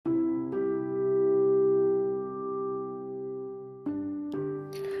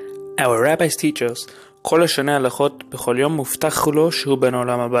Our rabbis teach us, כל השנה הלכות בכל יום מובטח לו שהוא בן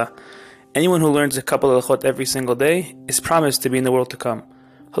העולם הבא. Anyone who learns a couple of halachot every single day is promised to be in the world to come.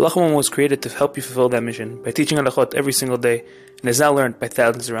 Halacha was created to help you fulfill that mission by teaching halachot every single day, and is now learned by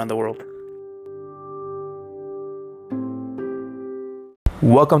thousands around the world.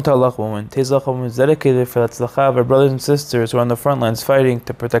 Welcome to Halacha Woman. Today's Halacha Woman is dedicated for the tzlacha of our brothers and sisters who are on the front lines fighting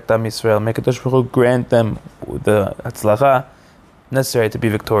to protect Am Yisrael. May Kadosh Baruch Hu grant them the tzlacha necessary to be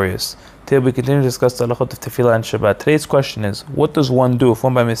victorious. Today we continue to discuss the halachot of tefillah and Shabbat. Today's question is, what does one do if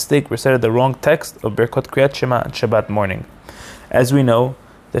one by mistake recited the wrong text of Berachot Kriat Shema on Shabbat morning? As we know,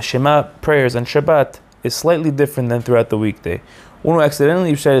 the Shema prayers on Shabbat is slightly different than throughout the weekday. One who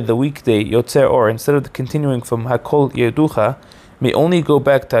accidentally recited the weekday Yotzer Or instead of continuing from Hakol Yeducha may only go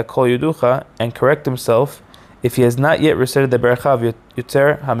back to Hakol Yeducha and correct himself if he has not yet recited the Berachah of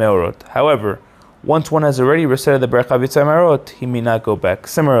Yotzer HaMeorot. However, once one has already recited the Berachah of Yotzer HaMeorot, he may not go back.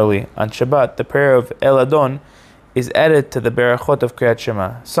 Similarly, on Shabbat, the prayer of El Adon is added to the Berachot of Kriat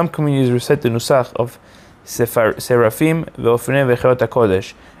Shema. Some communities recite the Nusach of Serafim Ve'ofenim Ve'cherot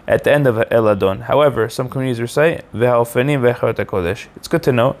HaKodesh at the end of El Adon. However, some communities recite Ve'ofenim Ve'cherot HaKodesh. It's good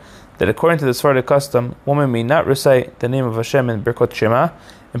to note that according to the Sephardic custom, women may not recite the name of Hashem in Berachot Shema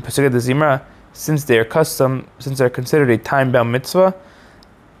and Pesukei Zimra since they are considered a time-bound mitzvah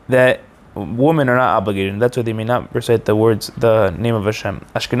that women are not obligated, and that's why they may not recite the name of Hashem.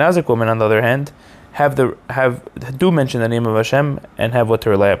 Ashkenazic women, on the other hand, do mention the name of Hashem and have what to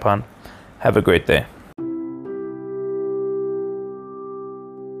rely upon. Have a great day.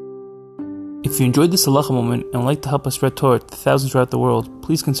 If you enjoyed this Halacha moment and would like to help us spread Torah to thousands throughout the world,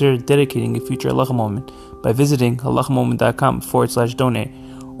 please consider dedicating a future Halacha moment by visiting halachamoment.com/donate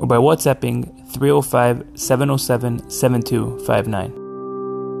or by WhatsApping 305-707-7259.